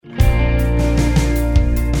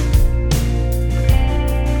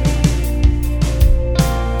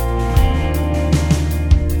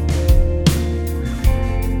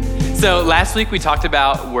So last week we talked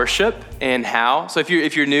about worship and how. So if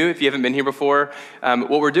you're new, if you haven't been here before, what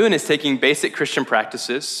we're doing is taking basic Christian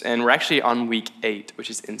practices, and we're actually on week 8, which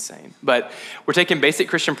is insane. But we're taking basic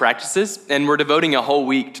Christian practices, and we're devoting a whole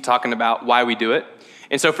week to talking about why we do it.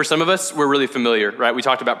 And so for some of us, we're really familiar, right? We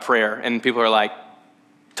talked about prayer, and people are like,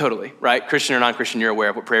 totally, right? Christian or non-Christian, you're aware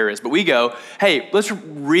of what prayer is. But we go, hey, let's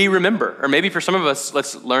remember. Or maybe for some of us,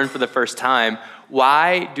 let's learn for the first time,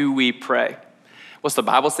 why do we pray? What's the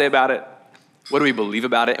Bible say about it? What do we believe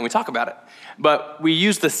about it? And we talk about it. But we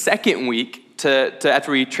use the second week to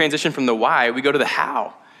after we transition from the why, we go to the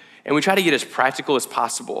how. And we try to get as practical as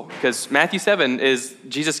possible. Because Matthew 7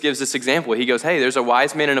 Jesus gives this example. He goes, hey, there's a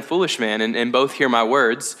wise man and a foolish man, and both hear my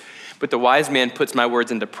words, but the wise man puts my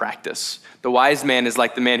words into practice. The wise man is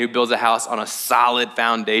like the man who builds a house on a solid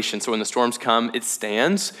foundation. So when the storms come, it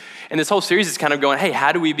stands. And this whole series is kind of going, hey,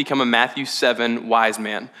 how do we become a Matthew 7 wise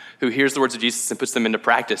man who hears the words of Jesus and puts them into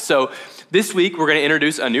practice? So this week, we're going to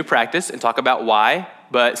introduce a new practice and talk about why,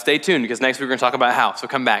 but stay tuned because next week we're going to talk about how. So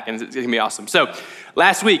come back and it's going to be awesome. So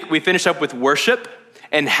last week, we finished up with worship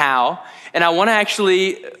and how. And I want to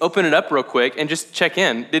actually open it up real quick and just check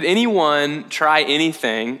in. Did anyone try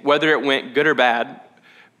anything, whether it went good or bad,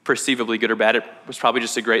 perceivably good or bad? It was probably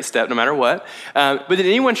just a great step no matter what. But did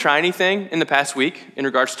anyone try anything in the past week in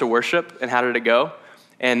regards to worship, and how did it go?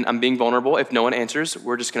 And I'm being vulnerable. If no one answers,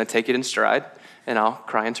 we're just going to take it in stride, and I'll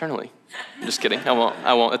cry internally. I'm just kidding. I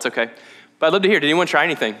won't. It's okay. But I'd love to hear, did anyone try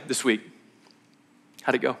anything this week?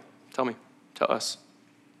 How'd it go? Tell me. Tell us.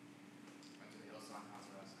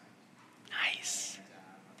 Nice.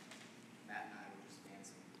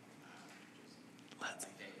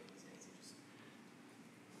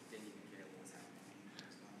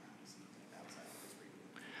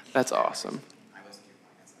 That's awesome.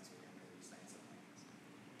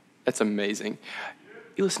 That's amazing.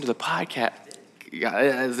 You listen to the podcast.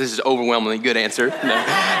 This is overwhelmingly good answer.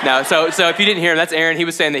 No. So if you didn't hear him, that's Aaron. He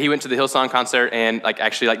was saying that he went to the Hillsong concert and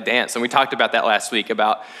actually danced. And we talked about that last week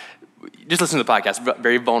about just listen to the podcast,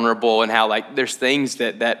 very vulnerable, and how there's things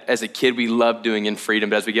that as a kid we love doing in freedom,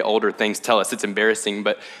 but as we get older, things tell us it's embarrassing,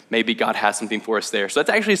 but maybe God has something for us there. So that's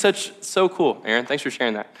actually so cool, Aaron. Thanks for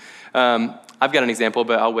sharing that. I've got an example,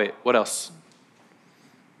 but I'll wait. What else?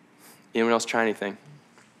 Anyone else try anything?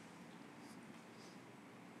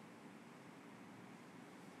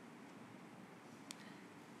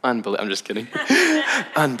 I'm just kidding.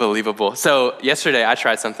 Unbelievable. So yesterday I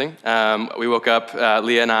tried something. We woke up,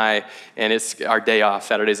 Leah and I, and it's our day off.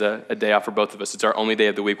 Saturday's a day off for both of us. It's our only day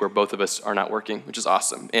of the week where both of us are not working, which is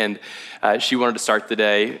awesome. And she wanted to start the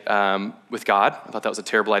day with God. I thought that was a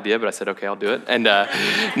terrible idea, but I said, okay, I'll do it. And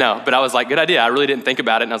no, but I was like, good idea. I really didn't think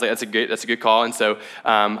about it. And I was like, that's a good call. And so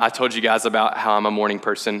I told you guys about how I'm a morning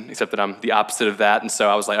person, except that I'm the opposite of that. And so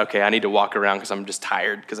I was like, okay, I need to walk around because I'm just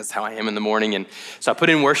tired because that's how I am in the morning. And so I put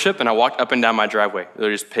in worship and I walked up and down my driveway. They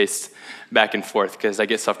just paced back and forth because I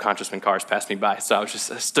get self-conscious when cars pass me by. So I was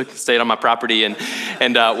just stayed on my property and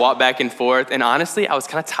walked back and forth. And honestly, I was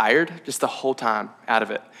kind of tired just the whole time out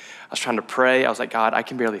of it. I was trying to pray. I was like, God, I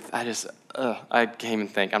can't even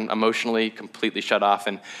think. I'm emotionally completely shut off,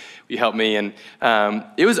 and you helped me. And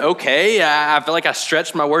it was okay. I felt like I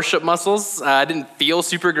stretched my worship muscles. I didn't feel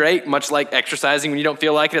super great, much like exercising when you don't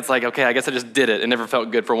feel like it. It's like, okay, I guess I just did it. It never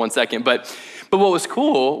felt good for 1 second. But what was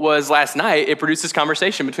cool was last night, it produced this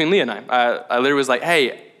conversation between Leah and I. I literally was like,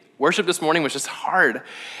 hey, worship this morning was just hard.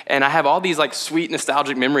 And I have all these sweet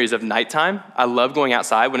nostalgic memories of nighttime. I love going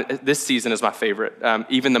outside. This season is my favorite.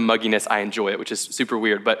 Even the mugginess, I enjoy it, which is super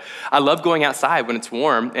weird. But I love going outside when it's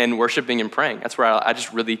warm and worshiping and praying. That's where I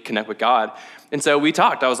just really connect with God. And so we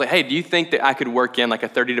talked. I was like, hey, do you think that I could work in a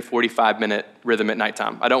 30 to 45 minute rhythm at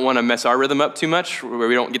nighttime? I don't want to mess our rhythm up too much where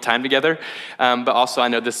we don't get time together. But also I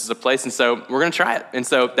know this is a place. And so we're going to try it. And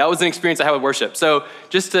so that was an experience I had with worship. So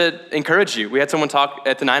just to encourage you, we had someone talk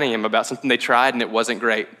at the 9 a.m. about something they tried and it wasn't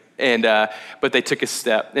great. And but they took a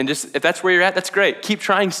step. And just if that's where you're at, that's great. Keep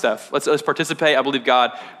trying stuff. Let's participate. I believe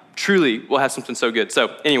God truly will have something so good.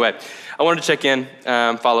 So anyway, I wanted to check in,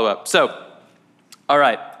 follow up. So, all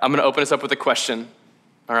right, I'm going to open us up with a question,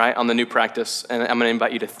 all right, on the new practice. And I'm going to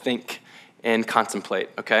invite you to think and contemplate,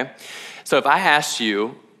 okay? So if I asked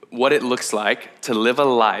you what it looks like to live a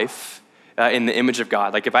life in the image of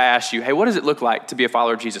God, if I asked you, hey, what does it look like to be a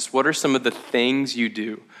follower of Jesus? What are some of the things you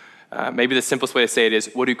do? Maybe the simplest way to say it is,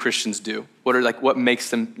 what do Christians do? What makes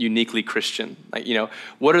them uniquely Christian?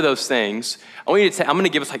 What are those things? I'm going to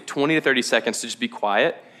give us 20 to 30 seconds to just be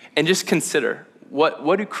quiet and just consider,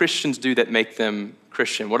 what do Christians do that make them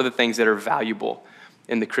Christian? What are the things that are valuable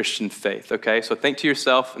in the Christian faith, okay? So think to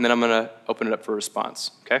yourself, and then I'm going to open it up for a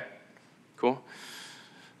response, okay? Cool?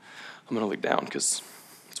 I'm going to look down because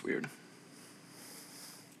it's That's weird.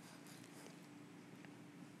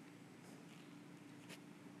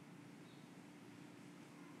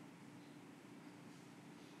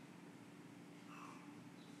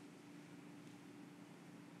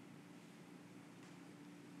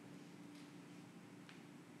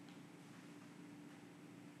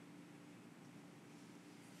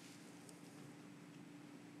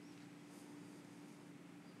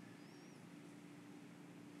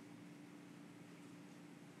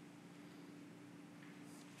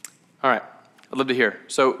 All right, I'd love to hear.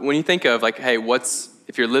 So when you think of like, hey,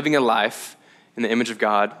 if you're living a life in the image of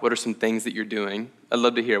God, what are some things that you're doing? I'd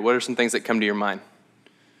love to hear. What are some things that come to your mind?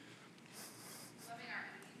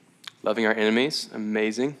 Loving our enemies,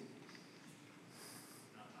 amazing.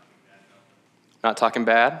 Not talking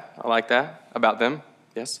bad, I like that, about them,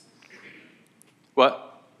 yes.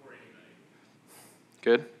 What?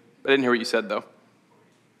 Good. I didn't hear what you said though.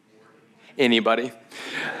 Anybody.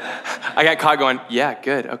 I got caught going, yeah,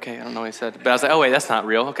 good, okay, I don't know what he said. But I was like, oh wait, that's not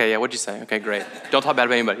real. Okay, yeah, what'd you say? Okay, great. Don't talk bad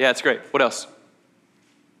about anybody. Yeah, it's great. What else?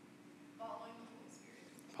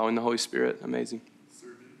 Following the Holy Spirit, amazing.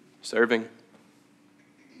 Serving.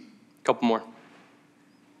 A couple more.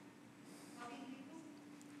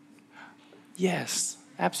 Yes,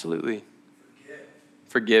 absolutely.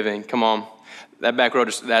 Forgiving, come on. That back row,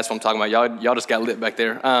 that's what I'm talking about. Y'all just got lit back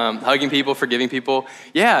there. Hugging people, forgiving people.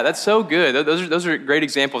 Yeah, that's so good. Those are great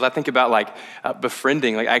examples. I think about like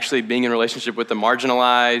befriending, like actually being in a relationship with the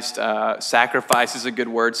marginalized. Sacrifice is a good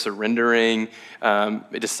word. Surrendering,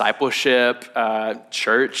 discipleship,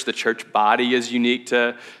 church. The church body is unique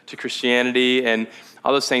to Christianity and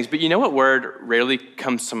all those things. But you know what word rarely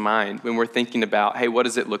comes to mind when we're thinking about, hey, what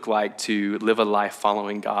does it look like to live a life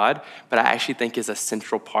following God? But I actually think is a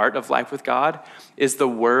central part of life with God is the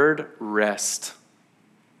word rest.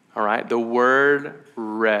 All right, the word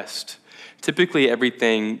rest. Typically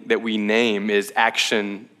everything that we name is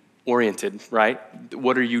action oriented, right?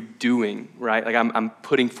 What are you doing, right? Like I'm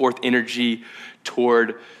putting forth energy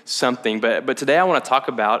toward something. But today I want to talk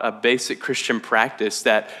about a basic Christian practice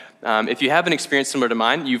that if you have an experience similar to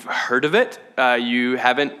mine, you've heard of it. You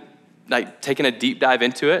haven't taken a deep dive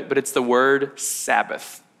into it, but it's the word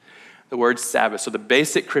Sabbath. The word Sabbath. So the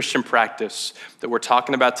basic Christian practice that we're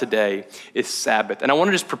talking about today is Sabbath. And I want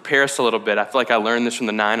to just prepare us a little bit. I feel like I learned this from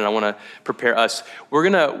the 9, and I want to prepare us. We're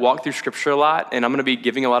going to walk through Scripture a lot, and I'm going to be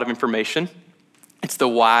giving a lot of information. It's the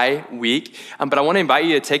why week, but I want to invite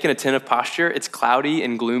you to take an attentive posture. It's cloudy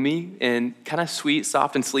and gloomy and kind of sweet,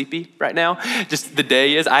 soft, and sleepy right now. Just the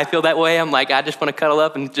day is. I feel that way. I'm like, I just want to cuddle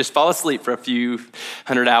up and just fall asleep for a few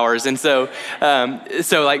hundred hours. And so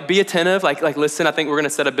be attentive. Like listen. I think we're going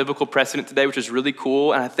to set a biblical precedent today, which is really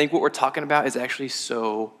cool. And I think what we're talking about is actually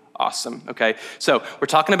so awesome. Okay, so we're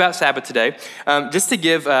talking about Sabbath today. Just to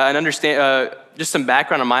give just some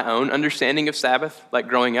background on my own understanding of Sabbath, like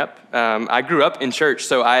growing up. I grew up in church,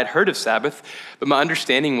 so I had heard of Sabbath, but my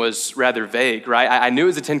understanding was rather vague, right? I knew it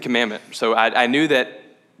was a 10 Commandment, so I knew that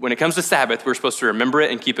when it comes to Sabbath, we're supposed to remember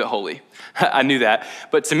it and keep it holy. I knew that.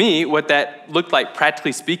 But to me, what that looked like,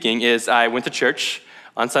 practically speaking, is I went to church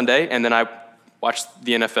on Sunday, and then I watched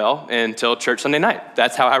the NFL until church Sunday night.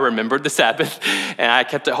 That's how I remembered the Sabbath. And I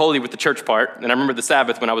kept it holy with the church part. And I remembered the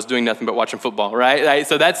Sabbath when I was doing nothing but watching football, right?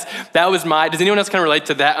 So that was does anyone else kind of relate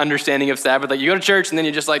to that understanding of Sabbath? Like you go to church and then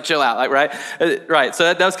you just like chill out, like, right? Right,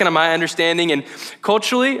 so that was kind of my understanding. And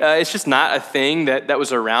culturally, it's just not a thing that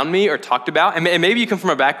was around me or talked about. And maybe you come from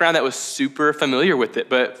a background that was super familiar with it,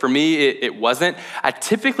 but for me, it wasn't. I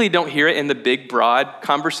typically don't hear it in the big, broad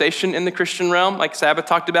conversation in the Christian realm, like Sabbath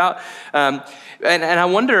talked about. And I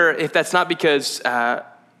wonder if that's not because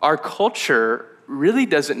our culture really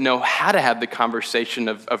doesn't know how to have the conversation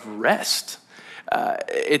of rest.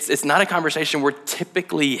 It's not a conversation we're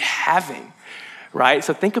typically having, right?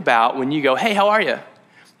 So think about when you go, hey, how are you?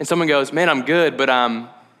 And someone goes, man, I'm good, but I'm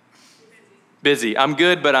busy. I'm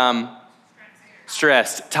good, but I'm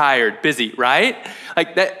stressed, tired, busy, right?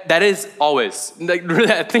 Like that is always, like,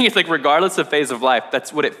 I think it's like regardless of phase of life,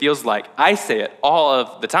 that's what it feels like. I say it all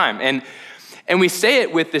of the time. And we say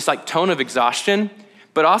it with this like tone of exhaustion,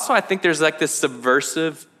 but also I think there's like this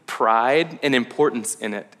subversive pride and importance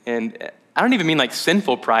in it. And I don't even mean like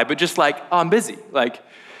sinful pride, but just like, oh, I'm busy. Like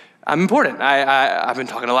I'm important. I've been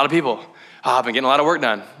talking to a lot of people. Oh, I've been getting a lot of work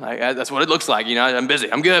done. Like that's what it looks like. You know, I'm busy.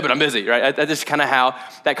 I'm good, but I'm busy, right? That's just kind of how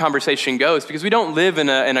that conversation goes because we don't live in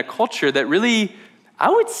a culture that really, I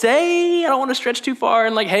would say, I don't want to stretch too far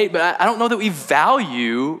and like hate, but I don't know that we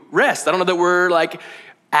value rest. I don't know that we're like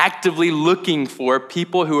actively looking for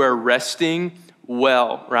people who are resting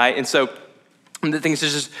well, right? And so the thing is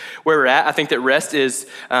just where we're at. I think that rest isn't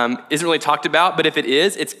really talked about, but if it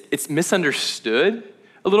is, it's misunderstood.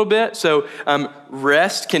 a little bit. So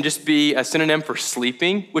rest can just be a synonym for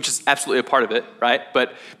sleeping, which is absolutely a part of it, right?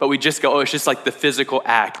 But we just go, oh, it's just like the physical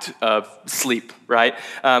act of sleep, right?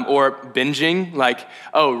 Or binging, like,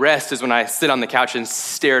 oh, rest is when I sit on the couch and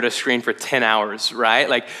stare at a screen for 10 hours, right?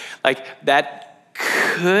 Like that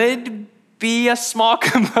could be a small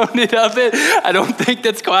component of it. I don't think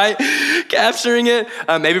that's quite capturing it.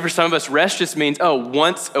 Maybe for some of us, rest just means, oh,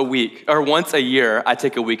 once a week or once a year, I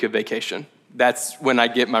take a week of vacation. That's when I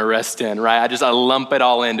get my rest in, right? I lump it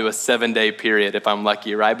all into a 7-day period if I'm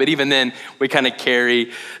lucky, right? But even then, we kind of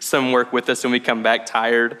carry some work with us when we come back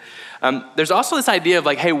tired. There's also this idea of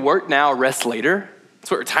like, hey, work now, rest later. That's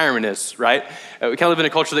what retirement is, right? We kind of live in a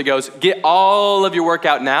culture that goes, get all of your work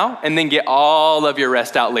out now and then get all of your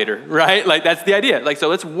rest out later, right? Like that's the idea. Like, so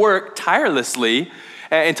let's work tirelessly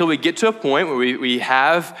until we get to a point where we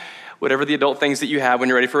have whatever the adult things that you have when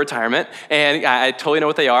you're ready for retirement. And I totally know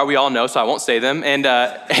what they are. We all know, so I won't say them. And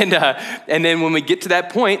then when we get to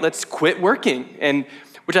that point, let's quit working. And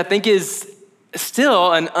which I think is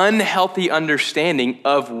still an unhealthy understanding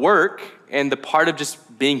of work and the part of just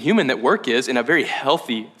being human that work is, and a very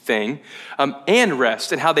healthy thing, and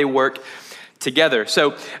rest and how they work together.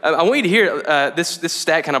 So I want you to hear, this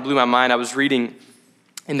stat kind of blew my mind. I was reading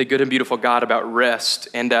in The Good and Beautiful God about rest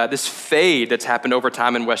and this fade that's happened over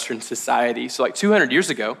time in Western society. So like 200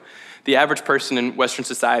 years ago, the average person in Western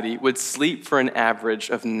society would sleep for an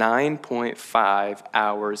average of 9.5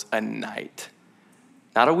 hours a night.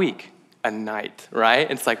 Not a week, a night,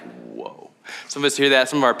 right? It's like, whoa. Some of us hear that.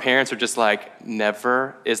 Some of our parents are just like,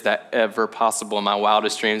 never is that ever possible in my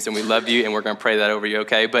wildest dreams, and we love you, and we're going to pray that over you,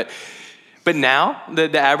 okay? But now,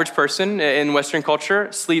 the average person in Western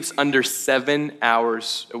culture sleeps under 7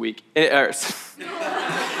 hours a week. Yeah,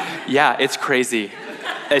 it's crazy.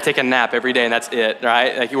 They take a nap every day, and that's it,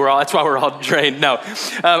 right? Like that's why we're all drained. No,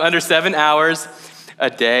 under 7 hours a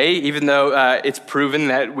day, even though it's proven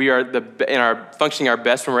that we are functioning our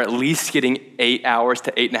best when we're at least getting 8 hours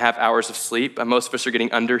to 8.5 hours of sleep. Most of us are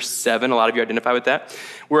getting under 7. A lot of you identify with that.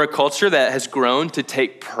 We're a culture that has grown to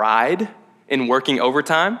take pride in working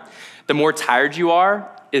overtime. The more tired you are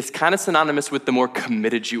is kind of synonymous with the more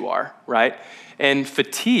committed you are, right? And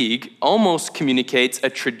fatigue almost communicates a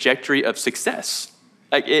trajectory of success.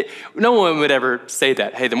 No one would ever say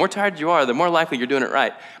that. Hey, the more tired you are, the more likely you're doing it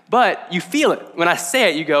right. But you feel it. When I say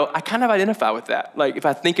it, you go, I kind of identify with that. Like if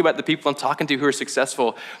I think about the people I'm talking to who are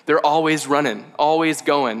successful, they're always running, always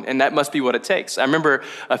going, and that must be what it takes. I remember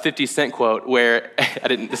a 50 Cent quote where,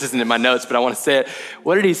 this isn't in my notes, but I want to say it.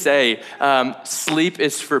 What did he say? Sleep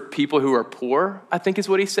is for people who are poor, I think is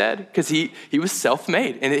what he said, because he was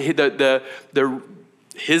self-made. And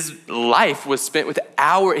his life was spent with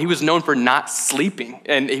hours. He was known for not sleeping,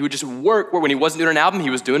 and he would just work. When he wasn't doing an album, he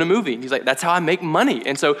was doing a movie. He's like, that's how I make money.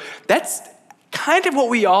 And so that's kind of what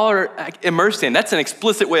we all are immersed in. That's an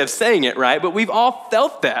explicit way of saying it, right? But we've all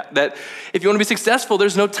felt that if you want to be successful,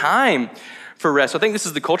 there's no time for rest. So I think this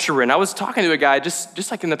is the culture we're in. I was talking to a guy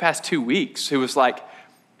just like in the past 2 weeks who was like,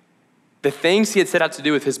 the things he had set out to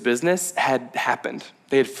do with his business had happened.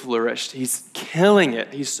 They had flourished. He's killing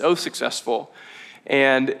it. He's so successful.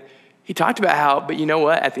 And he talked about how, but you know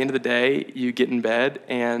what? At the end of the day, you get in bed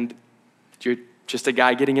and you're just a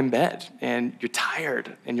guy getting in bed and you're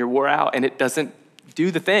tired and you're wore out and it doesn't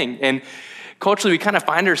do the thing. And culturally, we kind of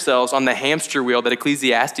find ourselves on the hamster wheel that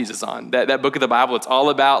Ecclesiastes is on. That book of the Bible, it's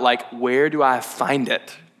all about like, where do I find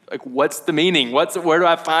it? Like, what's the meaning? Where do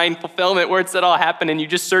I find fulfillment? Where's it all happen? And you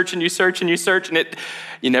just search and you search and you search and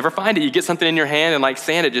you never find it. You get something in your hand and like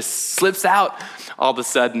sand, it just slips out all of a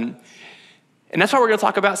sudden. And that's why we're going to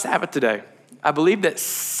talk about Sabbath today. I believe that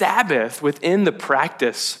Sabbath, within the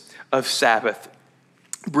practice of Sabbath,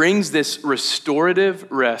 brings this restorative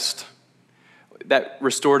rest. That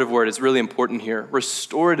restorative word is really important here.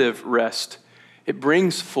 Restorative rest. It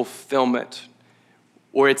brings fulfillment,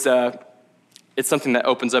 or it's something that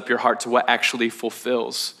opens up your heart to what actually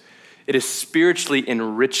fulfills. It is spiritually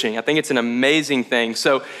enriching. I think it's an amazing thing.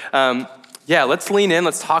 So, let's lean in.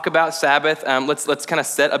 Let's talk about Sabbath. Let's kind of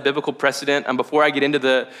set a biblical precedent. Before I get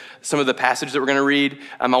into some of the passages that we're going to read,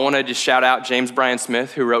 I want to just shout out James Bryan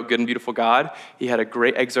Smith, who wrote Good and Beautiful God. He had a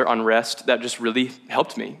great excerpt on rest that just really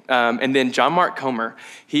helped me. And then John Mark Comer.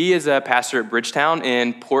 He is a pastor at Bridgetown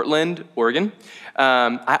in Portland, Oregon.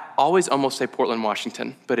 I always almost say Portland,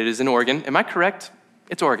 Washington, but it is in Oregon. Am I correct?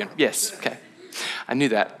 It's Oregon. Yes. Okay. I knew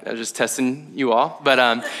that. I was just testing you all.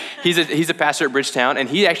 But he's a pastor at Bridgetown, and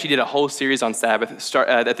he actually did a whole series on Sabbath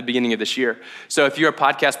at the beginning of this year. So if you're a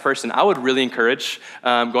podcast person, I would really encourage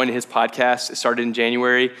going to his podcast. It started in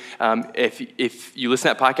January. If you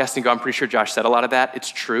listen to that podcast and go, I'm pretty sure Josh said a lot of that, it's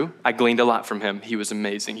true. I gleaned a lot from him. He was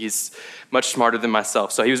amazing. He's much smarter than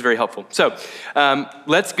myself, so he was very helpful. So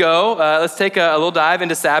let's go. Let's take a little dive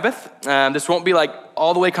into Sabbath. This won't be like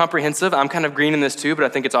all the way comprehensive. I'm kind of green in this too, but I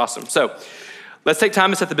think it's awesome. So let's take time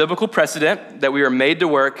to set the biblical precedent that we are made to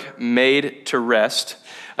work, made to rest.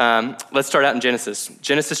 Let's start out in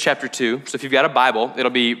Genesis chapter 2. So if you've got a Bible, it'll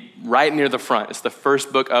be right near the front. It's the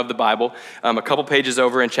first book of the Bible, a couple pages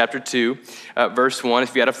over in chapter 2, verse 1. If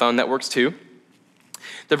you've got a phone, that works too.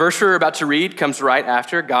 The verse we're about to read comes right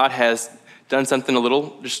after God has done something a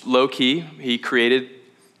little just low-key. He created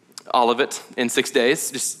all of it in 6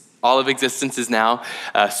 days. Just all of existence is now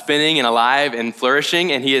spinning and alive and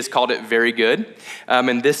flourishing, and he has called it very good.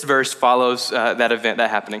 And this verse follows that event, that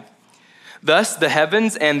happening. Thus the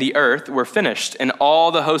heavens and the earth were finished, and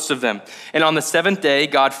all the hosts of them. And on the seventh day,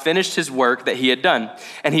 God finished his work that he had done.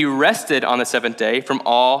 And he rested on the seventh day from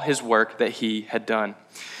all his work that he had done.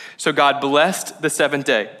 So God blessed the seventh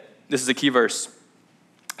day. This is a key verse.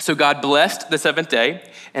 So God blessed the seventh day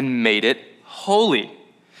and made it holy,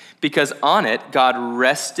 because on it God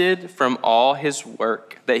rested from all his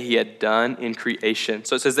work that he had done in creation.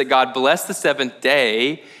 So it says that God blessed the seventh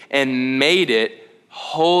day and made it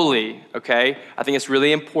holy, okay? I think it's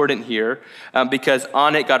really important here because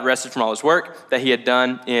on it God rested from all his work that he had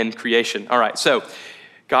done in creation. All right, so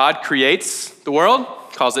God creates the world,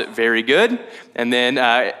 calls it very good, and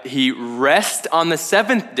then he rests on the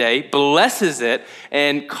seventh day, blesses it,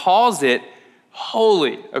 and calls it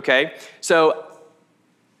holy, okay? So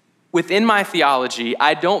within my theology,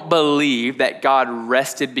 I don't believe that God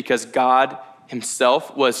rested because God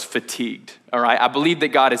himself was fatigued, all right? I believe that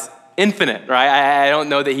God is infinite, right? I don't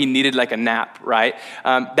know that he needed like a nap, right?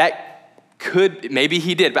 That could, maybe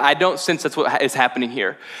he did, but I don't sense that's what is happening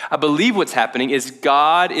here. I believe what's happening is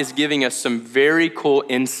God is giving us some very cool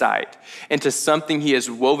insight into something he has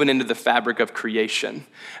woven into the fabric of creation,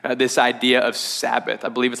 this idea of Sabbath. I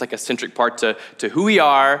believe it's like a centric part to who we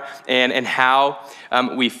are and how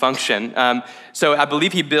we function. So I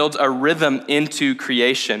believe he builds a rhythm into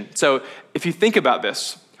creation. So if you think about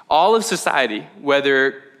this, all of society,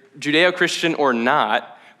 whether Judeo-Christian or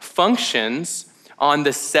not, functions on the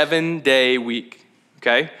 7-day week,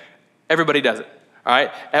 okay? Everybody does it, all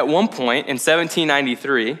right? At one point in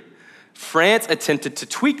 1793, France attempted to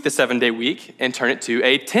tweak the 7-day week and turn it to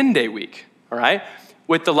a 10-day week, all right?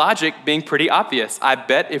 With the logic being pretty obvious. I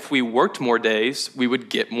bet if we worked more days, we would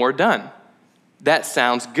get more done. That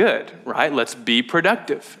sounds good, right? Let's be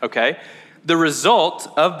productive, okay? The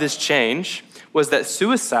result of this change was that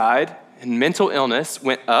suicide and mental illness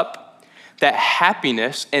went up, that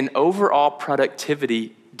happiness and overall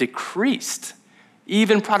productivity decreased.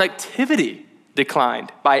 Even productivity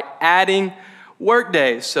declined by adding work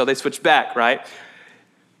days. So they switched back, right?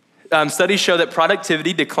 Studies show that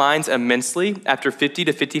productivity declines immensely after 50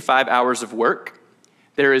 to 55 hours of work.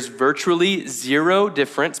 There is virtually zero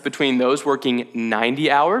difference between those working 90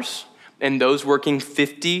 hours and those working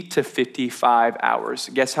 50 to 55 hours.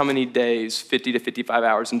 Guess how many days 50 to 55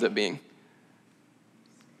 hours ends up being?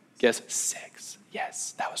 Guess 6.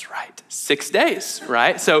 Yes, that was right. 6 days,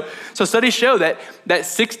 right? So studies show that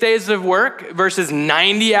 6 days of work versus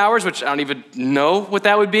 90 hours, which I don't even know what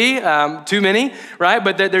that would be, too many, right?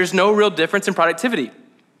 But there's no real difference in productivity.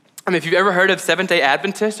 I mean, if you've ever heard of Seventh-day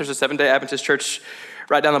Adventists, there's a Seventh-day Adventist church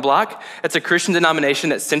right down the block. It's a Christian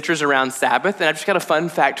denomination that centers around Sabbath, and I've just got a fun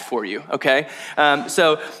fact for you, okay?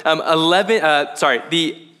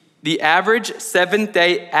 The average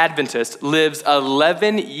Seventh-day Adventist lives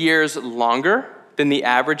 11 years longer than the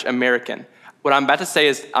average American. What I'm about to say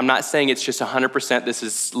is, I'm not saying it's just 100%, this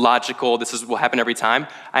is logical, this is what will happen every time.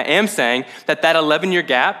 I am saying that 11-year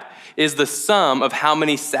gap is the sum of how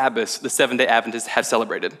many Sabbaths the Seventh-day Adventists have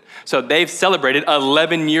celebrated. So they've celebrated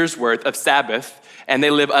 11 years worth of Sabbath, and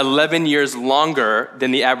they live 11 years longer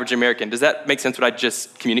than the average American. Does that make sense what I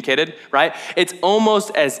just communicated, right? It's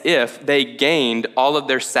almost as if they gained all of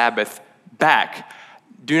their Sabbath back.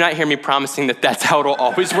 Do not hear me promising that that's how it'll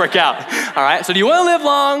always work out, all right? So do you want to live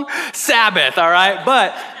long? Sabbath, all right?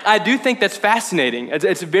 But I do think that's fascinating.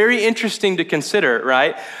 It's very interesting to consider,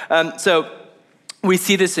 right? So we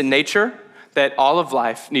see this in nature. that all of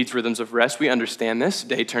life needs rhythms of rest. We understand this.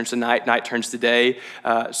 Day turns to night, night turns to day.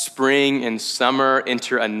 Spring and summer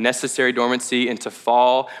enter a necessary dormancy into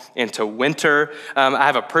fall, into winter. I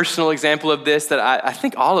have a personal example of this that I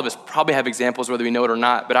think all of us probably have examples whether we know it or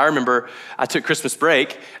not. But I remember I took Christmas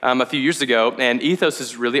break a few years ago, and Ethos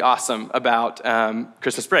is really awesome about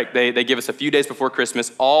Christmas break. They give us a few days before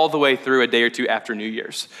Christmas all the way through a day or two after New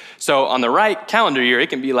Year's. So on the right calendar year, it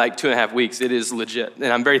can be like 2.5 weeks. It is legit,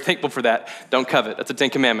 and I'm very thankful for that. Don't covet. That's a 10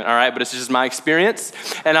 commandment, all right? But it's just my experience.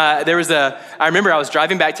 And I remember I was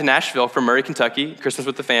driving back to Nashville from Murray, Kentucky, Christmas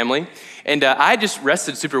with the family, and I just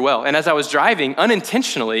rested super well. And as I was driving,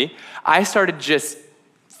 unintentionally, I started just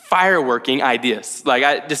fireworking ideas.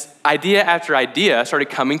 Just idea after idea started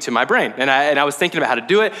coming to my brain. And I was thinking about how to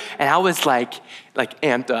do it, and I was like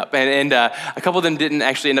amped up. And a couple of them didn't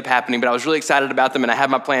actually end up happening, but I was really excited about them, and I had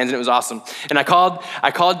my plans, and it was awesome. And I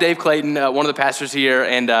called Dave Clayton, one of the pastors here,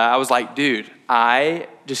 and I was like, dude, I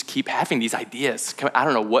just keep having these ideas. I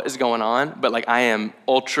don't know what is going on, but I am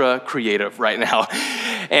ultra creative right now.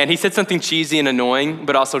 And he said something cheesy and annoying,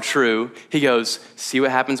 but also true. He goes, see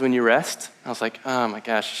what happens when you rest? I was like, oh my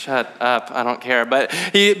gosh, shut up, I don't care. But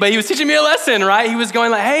he was teaching me a lesson, right? He was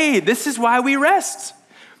going hey, this is why we rest.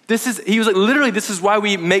 He was literally, this is why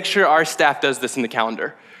we make sure our staff does this in the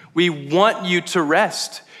calendar. We want you to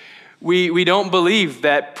rest. We don't believe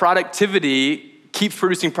that productivity keeps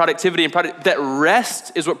producing productivity, and that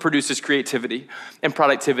rest is what produces creativity and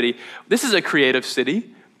productivity. This is a creative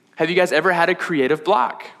city. Have you guys ever had a creative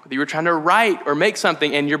block? Whether you were trying to write or make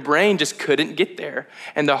something and your brain just couldn't get there.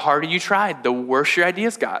 And the harder you tried, the worse your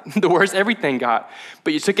ideas got, the worse everything got.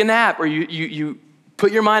 But you took a nap, or you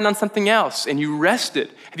put your mind on something else and you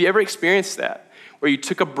rested. Have you ever experienced that? Where you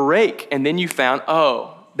took a break and then you found,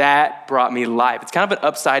 oh, that brought me life. It's kind of an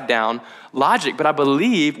upside down logic, but I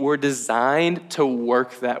believe we're designed to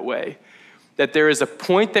work that way. That there is a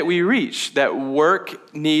point that we reach that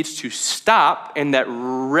work needs to stop, and that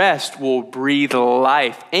rest will breathe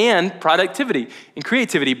life and productivity and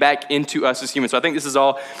creativity back into us as humans. So I think this is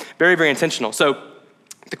all very, very intentional. So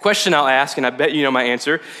the question I'll ask, and I bet you know my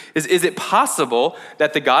answer, is it possible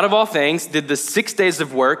that the God of all things did the 6 days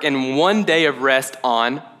of work and 1 day of rest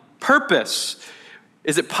on purpose?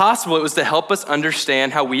 Is it possible it was to help us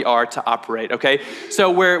understand how we are to operate, okay? So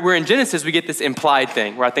we're in Genesis, we get this implied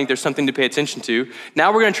thing where I think there's something to pay attention to.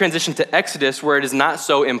 Now we're gonna transition to Exodus, where it is not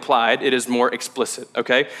so implied, it is more explicit,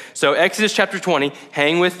 okay? So Exodus chapter 20,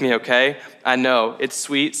 hang with me, okay? I know it's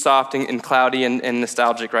sweet, soft, and cloudy and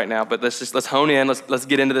nostalgic right now, but let's hone in, let's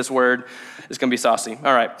get into this word. It's gonna be saucy.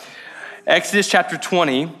 All right, Exodus chapter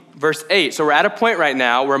 20, verse 8. So we're at a point right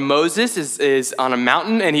now where Moses is on a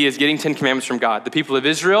mountain and he is getting 10 commandments from God. The people of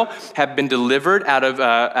Israel have been delivered out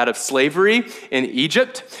of slavery in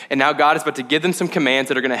Egypt, and now God is about to give them some commands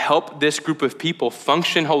that are gonna help this group of people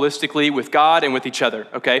function holistically with God and with each other,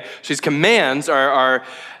 okay? So these commands are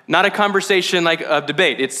not a conversation like a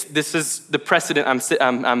debate. This is the precedent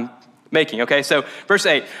I'm making, okay? So verse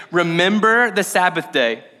 8, remember the Sabbath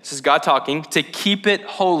day, this is God talking, to keep it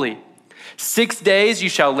holy. 6 days you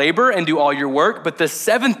shall labor and do all your work, but the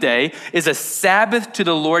seventh day is a Sabbath to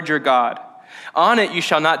the Lord your God. On it you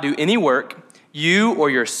shall not do any work, you or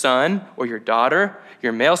your son or your daughter,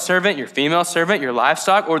 your male servant, your female servant, your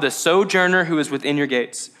livestock, or the sojourner who is within your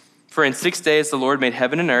gates. For in 6 days the Lord made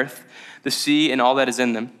heaven and earth, the sea and all that is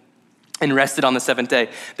in them, and rested on the seventh day.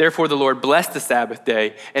 Therefore the Lord blessed the Sabbath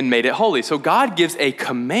day and made it holy. So God gives a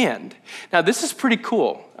command. Now this is pretty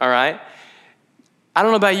cool, all right? I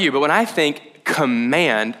don't know about you, but when I think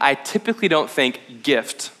command, I typically don't think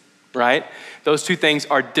gift, right? Those two things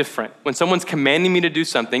are different. When someone's commanding me to do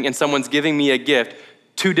something and someone's giving me a gift,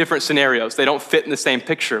 two different scenarios. They don't fit in the same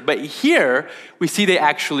picture. But here, we see they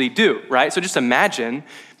actually do, right? So just imagine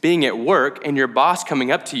being at work and your boss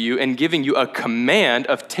coming up to you and giving you a command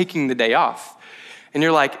of taking the day off. And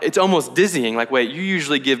you're like, it's almost dizzying. Like, wait, you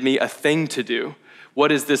usually give me a thing to do. What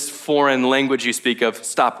is this foreign language you speak of?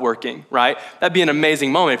 Stop working, right? That'd be an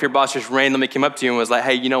amazing moment if your boss just randomly came up to you and was like,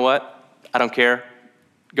 hey, you know what? I don't care.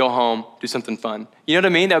 Go home, do something fun. You know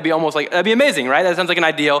what I mean? That would be almost like, that'd be amazing, right? That sounds like an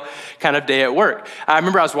ideal kind of day at work. I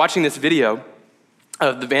remember I was watching this video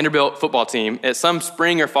of the Vanderbilt football team at some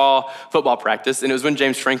spring or fall football practice, and it was when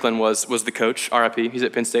James Franklin was the coach, RIP. He's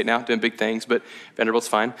at Penn State now, doing big things, but Vanderbilt's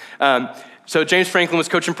fine. So James Franklin was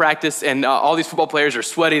coaching practice, and all these football players are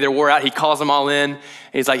sweaty, they're wore out. He calls them all in.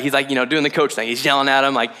 He's like, doing the coach thing. He's yelling at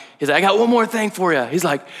them, he's like, I got one more thing for you. He's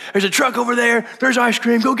like, there's a truck over there. There's ice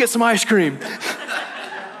cream. Go get some ice cream.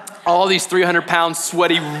 All these 300-pound,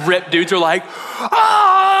 sweaty, ripped dudes are like,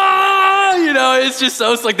 know, it's just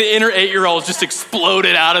so, it's like the inner 8-year-olds just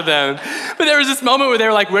exploded out of them. But there was this moment where they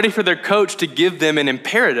were like ready for their coach to give them an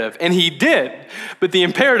imperative, and he did. But the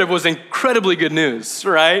imperative was incredibly good news,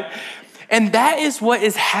 right? And that is what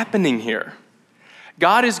is happening here.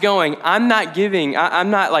 God is going, I'm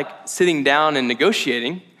not like sitting down and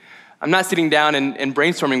negotiating. I'm not sitting down and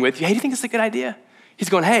brainstorming with you. Hey, do you think it's a good idea? He's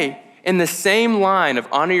going, hey, in the same line of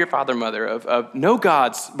honor your father and mother, of no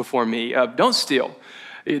gods before me, of don't steal,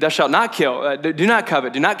 thou shalt not kill, do not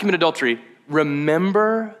covet, do not commit adultery,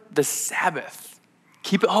 remember the Sabbath.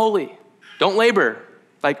 Keep it holy. Don't labor.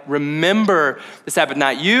 Like, remember the Sabbath.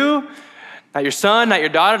 Not you, not your son, not your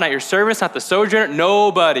daughter, not your servants, not the sojourner.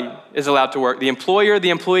 Nobody is allowed to work. The employer, the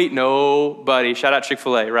employee, nobody. Shout out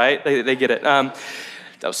Chick-fil-A, right? They get it.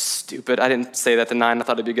 That was stupid. I didn't say that at the 9. I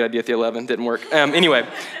thought it'd be a good idea at the 11. Didn't work. Anyway,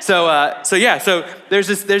 so there's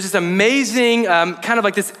this amazing kind of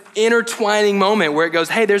like this intertwining moment where it goes,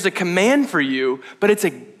 hey, there's a command for you, but it's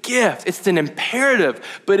a gift. It's an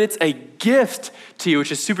imperative, but it's a gift to you,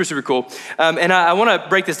 which is super, super cool. And I want to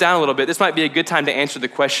break this down a little bit. This might be a good time to answer the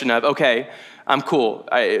question of, okay, I'm cool.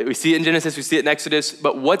 We see it in Genesis, we see it in Exodus,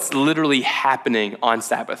 but what's literally happening on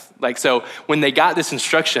Sabbath? Like, so when they got this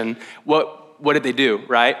instruction, what did they do,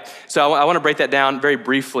 right? So I want to break that down very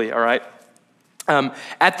briefly, all right?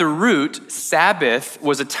 At the root, Sabbath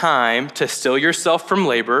was a time to still yourself from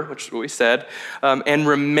labor, which is what we said, and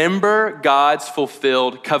remember God's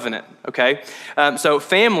fulfilled covenant, okay? So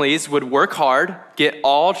families would work hard, get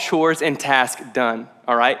all chores and tasks done,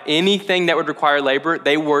 all right? Anything that would require labor,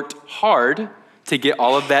 they worked hard to get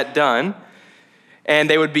all of that done. And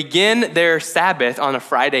they would begin their Sabbath on a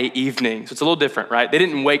Friday evening. So it's a little different, right? They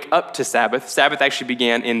didn't wake up to Sabbath. Sabbath actually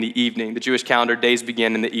began in the evening. The Jewish calendar days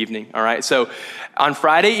began in the evening, all right? So on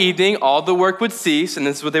Friday evening, all the work would cease, and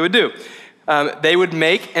this is what they would do. They would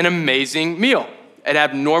make an amazing meal, an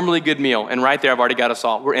abnormally good meal. And right there, I've already got us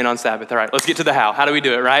all. We're in on Sabbath. All right, let's get to the how. How do we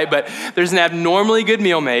do it, right? But there's an abnormally good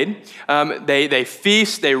meal made. They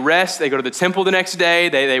feast, they rest, they go to the temple the next day,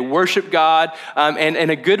 they worship God.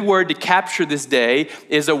 And a good word to capture this day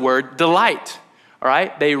is a word, delight. All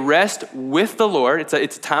right, they rest with the Lord. It's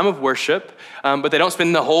a time of worship, but they don't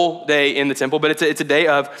spend the whole day in the temple, but it's a day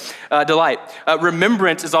of delight.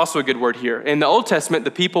 Remembrance is also a good word here. In the Old Testament,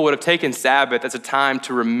 the people would have taken Sabbath as a time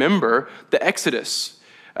to remember the Exodus,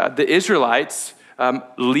 the Israelites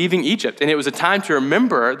leaving Egypt. And it was a time to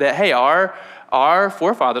remember that, hey, our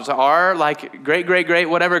forefathers, our like great,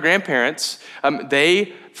 whatever grandparents,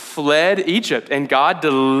 they fled Egypt and God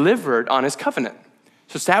delivered on his covenant.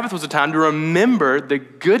 So Sabbath was a time to remember the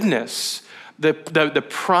goodness, the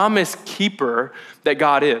promise keeper that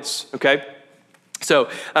God is, okay? So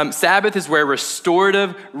Sabbath is where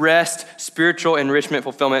restorative rest, spiritual enrichment,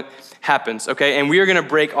 fulfillment happens, okay? And we are gonna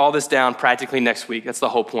break all this down practically next week. That's the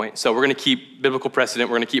whole point. So we're gonna keep biblical precedent.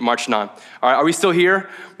 We're gonna keep marching on. All right, are we still here?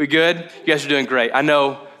 We good? You guys are doing great. I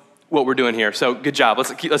know what we're doing here, so good job.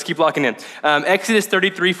 Let's keep locking in. Exodus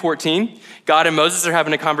 33:14, God and Moses are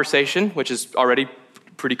having a conversation, which is already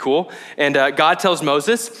pretty cool. And God tells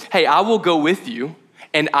Moses, hey, I will go with you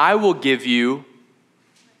and I will give you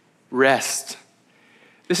rest.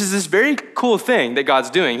 This is this very cool thing that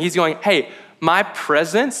God's doing. He's going, hey, my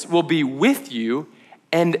presence will be with you,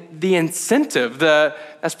 and the incentive,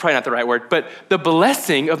 that's probably not the right word, but the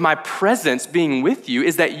blessing of my presence being with you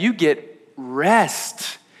is that you get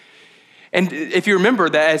rest. And if you remember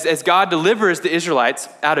that as God delivers the Israelites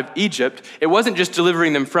out of Egypt, it wasn't just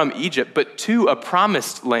delivering them from Egypt, but to a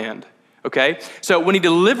promised land, okay? So when he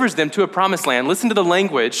delivers them to a promised land, listen to the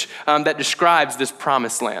language that describes this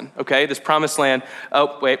promised land, okay? This promised land,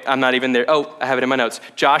 oh, wait, I'm not even there. Oh, I have it in my notes.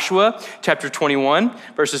 Joshua chapter 21,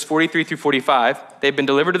 verses 43 through 45, they've been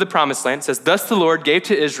delivered to the promised land. It says, thus the Lord gave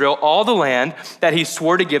to Israel all the land that he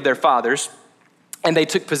swore to give their fathers, and they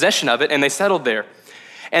took possession of it, and they settled there.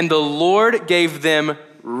 And the Lord gave them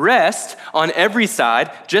rest on every side,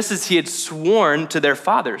 just as he had sworn to their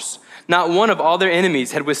fathers. Not one of all their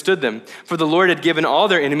enemies had withstood them, for the Lord had given all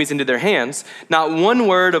their enemies into their hands. Not one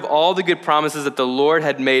word of all the good promises that the Lord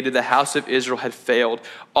had made to the house of Israel had failed.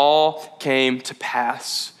 All came to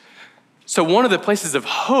pass. So one of the places of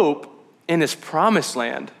hope in this promised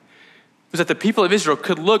land was that the people of Israel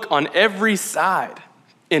could look on every side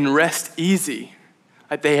and rest easy.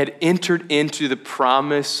 Like they had entered into the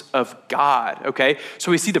promise of God, okay?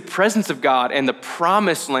 So we see the presence of God and the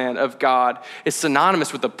promised land of God is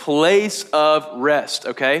synonymous with the place of rest,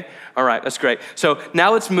 okay? All right, that's great. So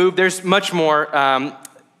now let's move. There's much more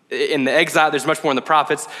in the exile. There's much more in the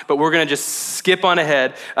prophets, but we're gonna just skip on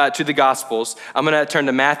ahead to the Gospels. I'm gonna turn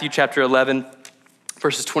to Matthew chapter 11,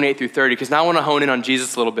 verses 28 through 30, because now I want to hone in on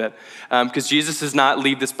Jesus a little bit, because Jesus does not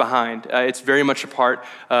leave this behind. It's very much a part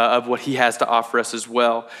of what he has to offer us as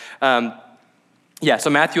well. So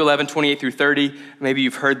Matthew 11, 28 through 30, maybe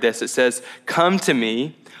you've heard this. It says, "Come to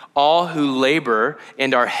me, all who labor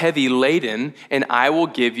and are heavy laden, and I will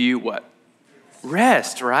give you" what?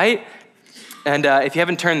 Rest, right? And if you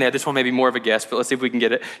haven't turned there, this one may be more of a guess, but let's see if we can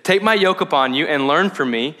get it. "Take my yoke upon you and learn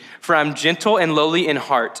from me, for I'm gentle and lowly in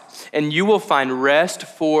heart, and you will find rest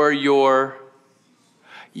for your..."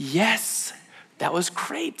 Yes, that was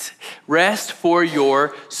great. "Rest for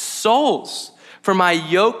your souls. For my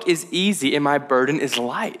yoke is easy and my burden is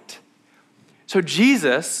light." So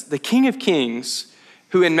Jesus, the King of Kings,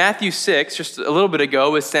 who in Matthew 6, just a little bit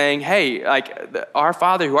ago, was saying, hey, like our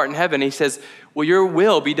Father who art in heaven, he says, will your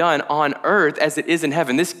will be done on earth as it is in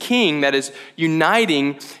heaven. This king that is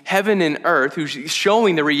uniting heaven and earth, who's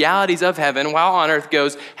showing the realities of heaven while on earth,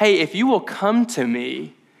 goes, hey, if you will come to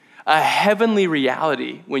me, a heavenly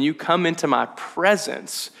reality, when you come into my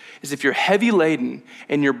presence, is if you're heavy laden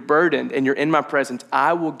and you're burdened and you're in my presence,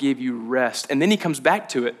 I will give you rest. And then he comes back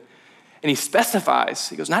to it and he specifies,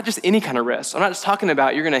 he goes, not just any kind of rest. I'm not just talking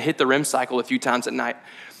about you're gonna hit the REM cycle a few times at night.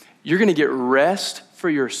 You're gonna get rest for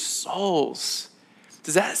your souls.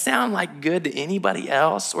 Does that sound like good to anybody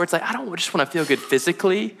else? Or it's like, I don't just wanna feel good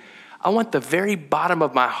physically. I want the very bottom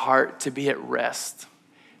of my heart to be at rest.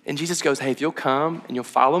 And Jesus goes, hey, if you'll come and you'll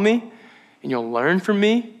follow me and you'll learn from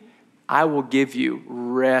me, I will give you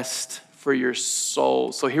rest for your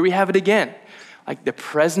soul. So here we have it again. Like the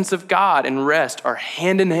presence of God and rest are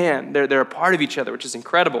hand in hand. They're a part of each other, which is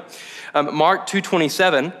incredible. Mark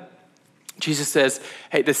 2:27, Jesus says,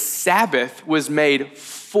 hey, the Sabbath was made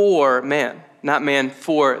for man, not man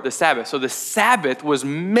for the Sabbath. So the Sabbath was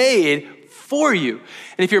made for you.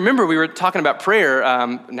 And if you remember, we were talking about prayer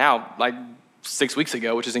now, like 6 weeks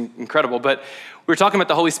ago, which is incredible, but we were talking about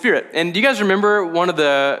the Holy Spirit. And do you guys remember one of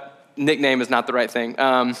the, nickname is not the right thing,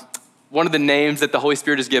 one of the names that the Holy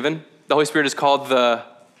Spirit is given? The Holy Spirit is called the,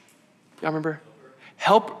 y'all remember?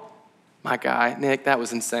 Help. My guy, Nick, that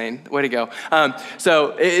was insane. Way to go.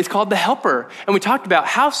 So it's called the Helper. And we talked about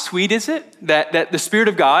how sweet is it that the Spirit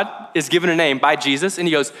of God is given a name by Jesus, and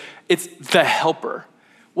he goes, it's the Helper.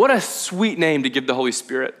 What a sweet name to give the Holy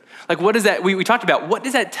Spirit. Like what is that, we talked about, what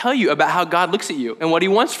does that tell you about how God looks at you and what he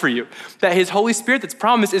wants for you? That his Holy Spirit that's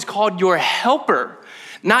promised is called your Helper.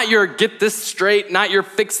 Not your get this straight, not your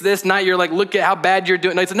fix this, not your like look at how bad you're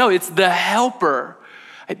doing. No, it's the Helper.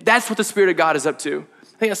 That's what the Spirit of God is up to.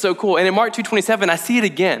 I think that's so cool. And in Mark 2:27, I see it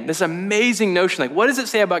again, this amazing notion. Like what does it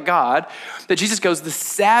say about God that Jesus goes, the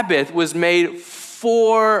Sabbath was made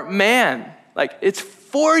for man. Like it's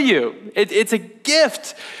for you. It's a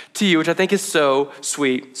gift to you, which I think is so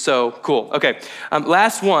sweet, so cool. Okay,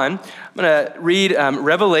 last one. I'm gonna read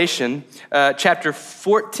Revelation chapter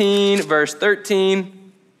 14, verse 13.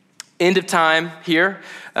 End of time here,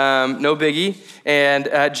 no biggie.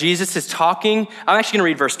 And Jesus is talking. I'm actually gonna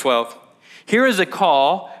read verse 12. Here is a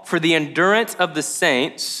call for the endurance of the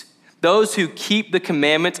saints, those who keep the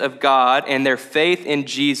commandments of God and their faith in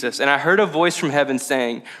Jesus. And I heard a voice from heaven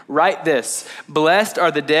saying, write this, blessed are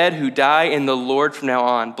the dead who die in the Lord from now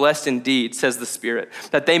on. Blessed indeed, says the Spirit,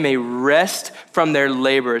 that they may rest from their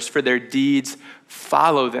labors, for their deeds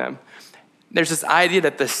follow them. There's this idea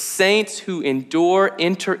that the saints who endure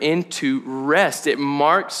enter into rest. It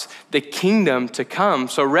marks the kingdom to come.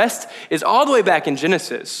 So rest is all the way back in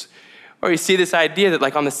Genesis. Or you see this idea that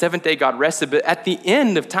like on the seventh day, God rested, but at the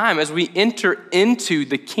end of time, as we enter into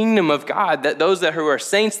the kingdom of God, that those that who are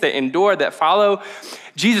saints that endure, that follow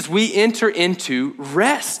Jesus, we enter into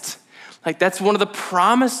rest. Like that's one of the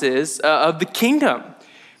promises of the kingdom.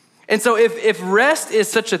 And so if rest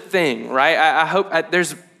is such a thing, right? I hope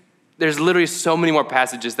there's literally so many more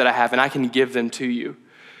passages that I have and I can give them to you.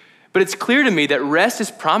 But it's clear to me that rest is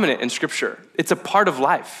prominent in Scripture. It's a part of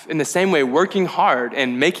life. In the same way, working hard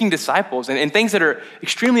and making disciples and things that are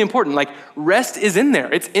extremely important, like rest is in there.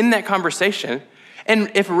 It's in that conversation. And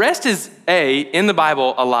if rest is in the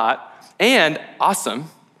Bible a lot and awesome,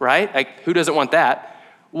 right? Like who doesn't want that?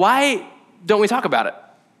 Why don't we talk about it,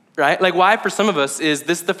 right? Like why for some of us is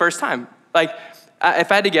this the first time? Like if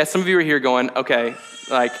I had to guess, some of you are here going, okay,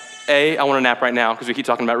 like A, I want to nap right now because we keep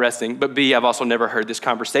talking about resting, but B, I've also never heard this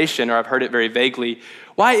conversation or I've heard it very vaguely.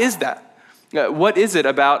 Why is that? What is it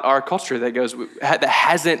about our culture that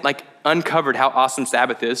hasn't like uncovered how awesome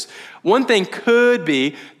Sabbath is? One thing could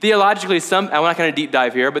be theologically, I'm not going to deep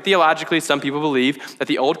dive here, but theologically some people believe that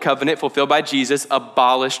the old covenant fulfilled by Jesus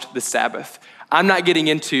abolished the Sabbath. I'm not getting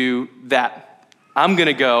into that. I'm going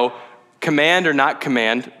to go command or not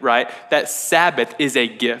command, right? That Sabbath is a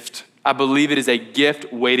gift. I believe it is a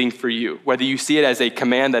gift waiting for you, whether you see it as a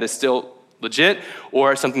command that is still legit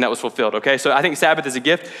or something that was fulfilled, okay? So I think Sabbath is a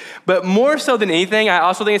gift, but more so than anything, I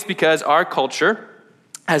also think it's because our culture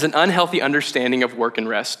has an unhealthy understanding of work and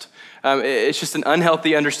rest. It's just an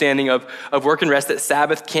unhealthy understanding of work and rest that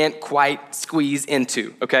Sabbath can't quite squeeze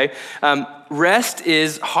into, okay? Rest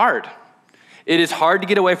is hard. It is hard to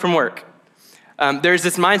get away from work. There's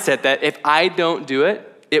this mindset that if I don't do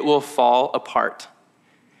it, it will fall apart.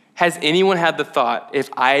 Has anyone had the thought, if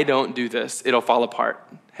I don't do this, it'll fall apart?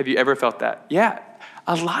 Have you ever felt that? Yeah,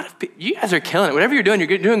 a lot of people. You guys are killing it. Whatever you're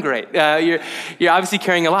doing great. You're obviously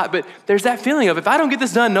carrying a lot, but there's that feeling of if I don't get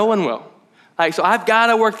this done, no one will. Like, so I've got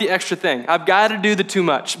to work the extra thing. I've got to do the too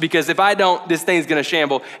much because if I don't, this thing's going to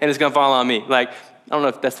shamble and it's going to fall on me. Like, I don't know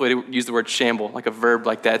if that's the way to use the word shamble, like a verb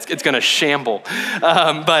like that. It's going to shamble.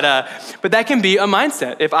 But that can be a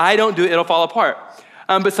mindset. If I don't do it, it'll fall apart.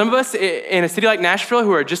 But some of us in a city like Nashville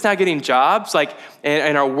who are just now getting jobs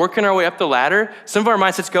and are working our way up the ladder, some of our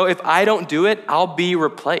mindsets go, if I don't do it, I'll be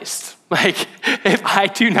replaced. Like, if I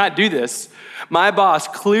do not do this, my boss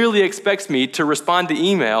clearly expects me to respond to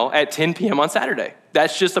email at 10 p.m. on Saturday.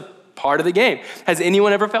 That's just a part of the game. Has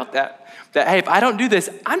anyone ever felt that? That, hey, if I don't do this,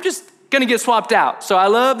 I'm just gonna get swapped out. So I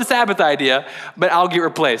love the Sabbath idea, but I'll get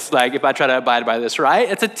replaced, like if I try to abide by this, right?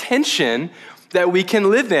 It's a tension that we can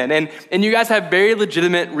live in. And you guys have very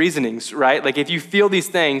legitimate reasonings, right? Like if you feel these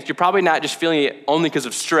things, you're probably not just feeling it only because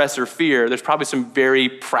of stress or fear. There's probably some very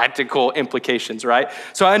practical implications, right?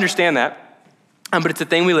 So I understand that, but it's a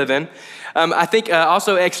thing we live in. I think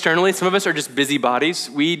also externally, some of us are just busybodies.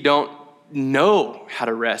 We don't know how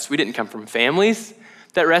to rest. We didn't come from families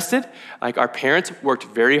that rested. Like our parents worked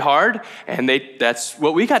very hard and that's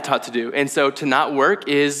what we got taught to do. And so to not work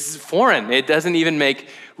is foreign. It doesn't even make,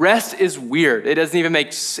 rest is weird. It doesn't even make,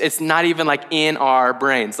 it's not even like in our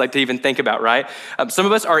brains, like to even think about, right? Some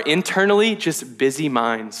of us are internally just busy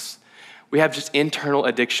minds. We have just internal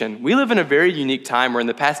addiction. We live in a very unique time where in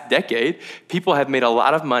the past decade, people have made a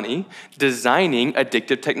lot of money designing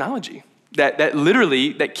addictive technology that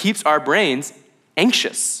literally keeps our brains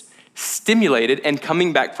anxious, stimulated, and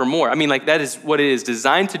coming back for more. I mean, like that is what it is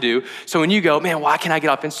designed to do. So when you go, man, why can't I get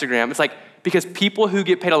off Instagram? It's like, because people who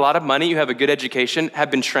get paid a lot of money, who have a good education, have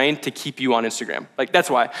been trained to keep you on Instagram. Like, that's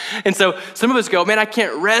why. And so some of us go, man, I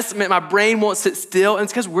can't rest. Man, my brain won't sit still. And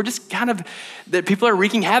it's because we're just that people are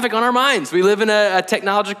wreaking havoc on our minds. We live in a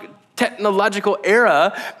technological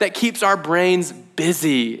era that keeps our brains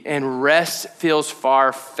busy, and rest feels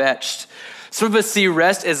far-fetched. Some of us see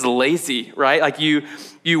rest as lazy, right? Like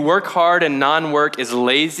you work hard and non-work is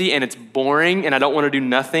lazy and it's boring and I don't want to do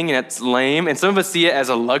nothing and it's lame. And some of us see it as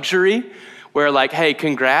a luxury where like, hey,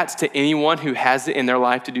 congrats to anyone who has it in their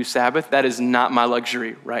life to do Sabbath. That is not my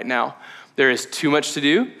luxury right now. There is too much to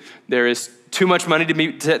do. There is too much money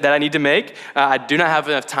that I need to make. I do not have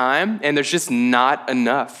enough time, and there's just not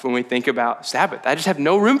enough when we think about Sabbath. I just have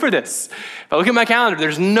no room for this. If I look at my calendar,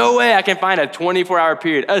 there's no way I can find a 24-hour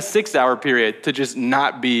period, a 6-hour period to just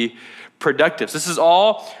not be productive. So this is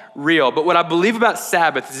all real. But what I believe about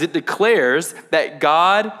Sabbath is it declares that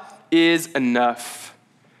God is enough.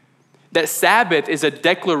 That Sabbath is a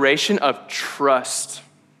declaration of trust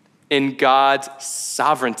in God's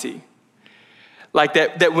sovereignty. Like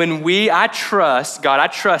that when I trust, God, I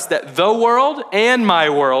trust that the world and my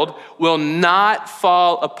world will not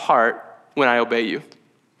fall apart when I obey you.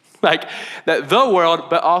 Like that the world,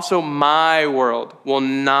 but also my world will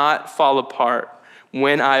not fall apart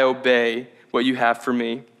when I obey what you have for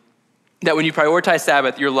me. That when you prioritize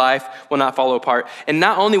Sabbath, your life will not fall apart. And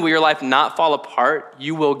not only will your life not fall apart,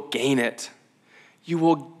 you will gain it. You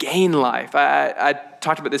will gain life. I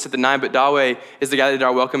talked about this at the 9, but Dawe is the guy that did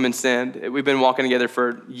our Welcome and Send. We've been walking together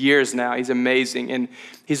for years now. He's amazing, and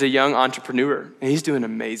he's a young entrepreneur, and he's doing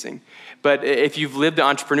amazing. But if you've lived the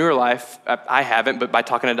entrepreneur life, I haven't, but by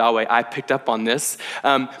talking to Dawe, I picked up on this.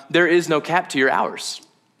 There is no cap to your hours.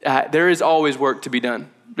 There is always work to be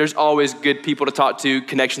done. There's always good people to talk to,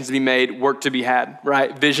 connections to be made, work to be had,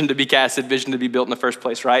 right? Vision to be casted, vision to be built in the first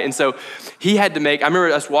place, right? And so he had to I remember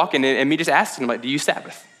us walking in and me just asking him, like, do you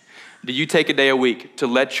Sabbath? Do you take a day a week to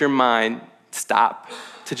let your mind stop,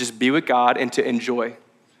 to just be with God and to enjoy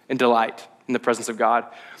and delight in the presence of God?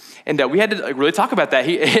 And we had to really talk about that.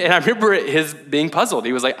 And I remember his being puzzled.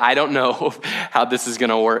 He was like, I don't know how this is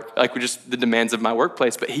going to work, like just the demands of my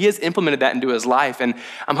workplace. But he has implemented that into his life. And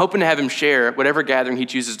I'm hoping to have him share whatever gathering he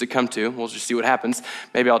chooses to come to. We'll just see what happens.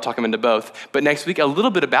 Maybe I'll talk him into both. But next week, a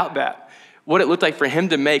little bit about that, what it looked like for him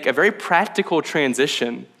to make a very practical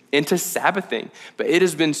transition into Sabbathing. But it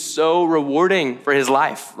has been so rewarding for his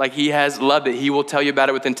life. Like, he has loved it. He will tell you about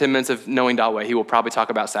it within 10 minutes of knowing Dalway. He will probably talk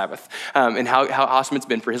about Sabbath and how awesome it's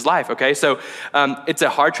been for his life, okay? So it's a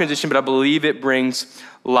hard transition, but I believe it brings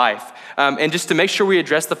life. And just to make sure we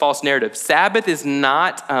address the false narrative, Sabbath is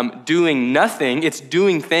not doing nothing. It's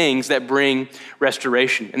doing things that bring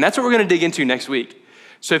restoration. And that's what we're going to dig into next week.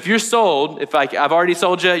 So if you're sold, if I've already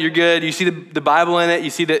sold you, you're good. You see the Bible in it.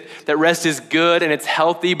 You see that rest is good and it's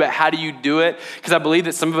healthy, but how do you do it? Because I believe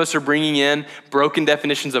that some of us are bringing in broken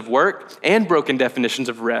definitions of work and broken definitions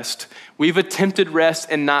of rest. We've attempted rest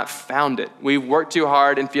and not found it. We've worked too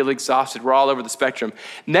hard and feel exhausted. We're all over the spectrum.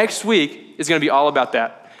 Next week is going to be all about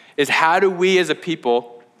that, is how do we as a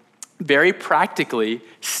people very practically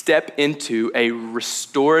step into a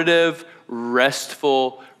restorative,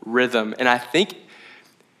 restful rhythm. And I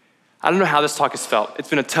don't know how this talk has felt. It's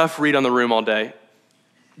been a tough read on the room all day.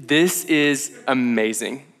 This is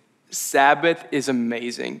amazing. Sabbath is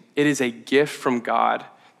amazing. It is a gift from God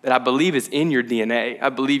that I believe is in your DNA. I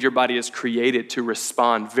believe your body is created to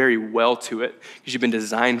respond very well to it because you've been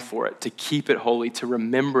designed for it, to keep it holy, to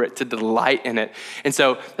remember it, to delight in it. And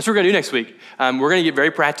so that's what we're going to do next week. We're going to get very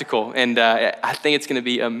practical, and I think it's going to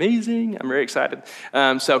be amazing. I'm very excited.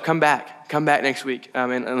 So come back next week,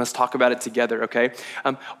 and let's talk about it together, okay?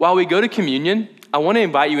 While we go to communion, I want to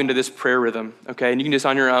invite you into this prayer rhythm, okay? And you can just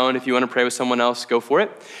on your own, if you want to pray with someone else, go for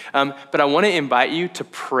it. But I want to invite you to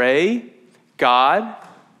pray, God,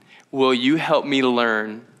 will you help me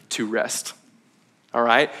learn to rest? All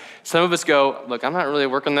right? Some of us go, look, I'm not really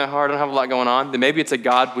working that hard. I don't have a lot going on. Then maybe it's a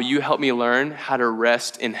God, will you help me learn how to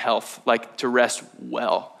rest in health, like to rest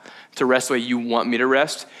well, to rest the way you want me to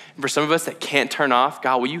rest. And for some of us that can't turn off,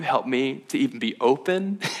 God, will you help me to even be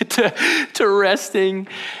open to resting?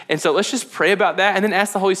 And so let's just pray about that and then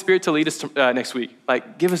ask the Holy Spirit to lead us next week.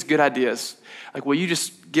 Like, give us good ideas. Like, will you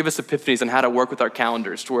just give us epiphanies on how to work with our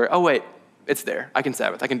calendars to where, oh, wait, it's there. I can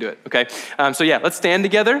Sabbath. I can do it, okay? So yeah, let's stand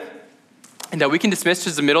together. And we can dismiss to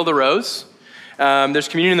the middle of the rows. There's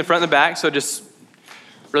communion in the front and the back, so just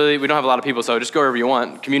really, we don't have a lot of people, so just go wherever you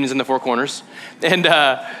want. Communion's in the four corners. And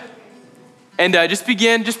just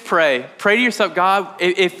begin, just pray. Pray to yourself, God,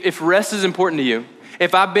 if rest is important to you,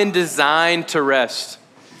 if I've been designed to rest,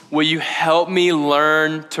 will you help me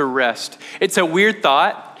learn to rest? It's a weird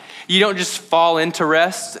thought. You don't just fall into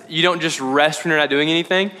rest. You don't just rest when you're not doing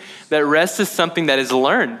anything. That rest is something that is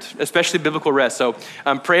learned, especially biblical rest. So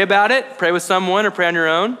pray about it. Pray with someone or pray on your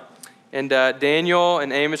own. And Daniel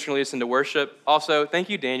and Amos are going to lead us into worship. Also, thank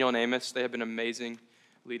you, Daniel and Amos. They have been amazing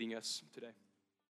leading us today.